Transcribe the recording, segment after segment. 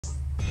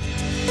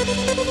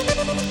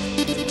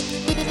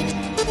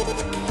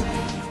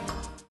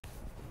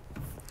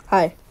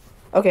Hi.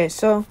 Okay,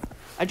 so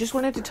I just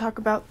wanted to talk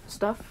about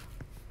stuff.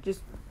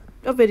 Just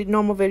a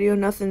normal video,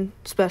 nothing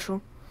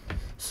special.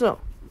 So,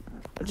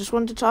 I just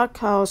wanted to talk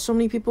how so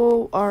many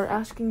people are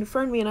asking to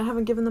friend me and I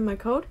haven't given them my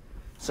code.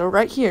 So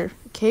right here,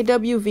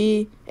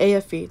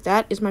 KWVAFE,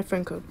 that is my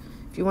friend code.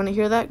 If you want to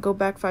hear that, go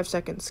back 5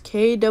 seconds.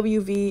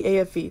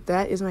 KWVAFE,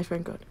 that is my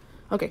friend code.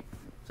 Okay,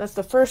 so that's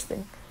the first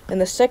thing.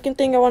 And the second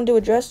thing I wanted to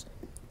address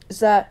is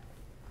that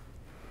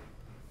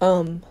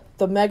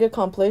the mega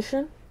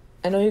compilation.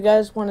 I know you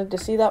guys wanted to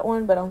see that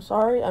one, but I'm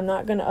sorry, I'm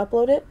not going to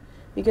upload it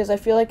because I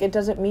feel like it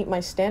doesn't meet my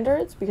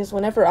standards, because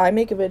whenever I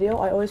make a video,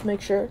 I always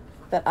make sure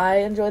that I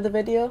enjoy the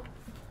video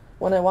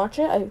when I watch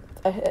it.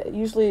 I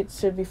usually it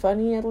should be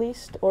funny at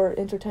least, or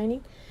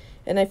entertaining,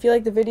 and I feel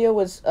like the video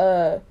was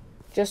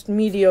just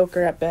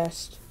mediocre at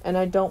best, and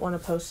I don't want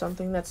to post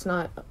something that's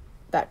not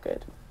that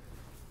good.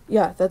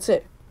 Yeah, that's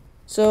it.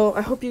 So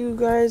I hope you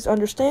guys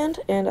understand,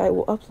 and I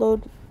will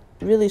upload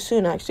really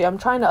soon. Actually, I'm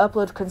trying to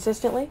upload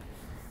consistently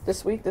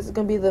this week. This is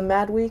gonna be the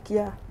Mad Week.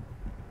 Yeah,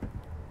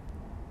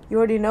 you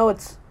already know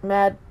it's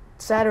Mad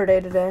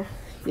Saturday today.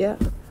 Yeah.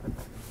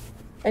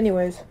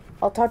 Anyways,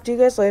 I'll talk to you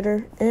guys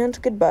later,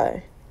 and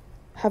goodbye.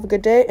 Have a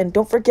good day, and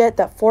don't forget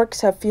that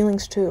forks have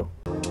feelings too.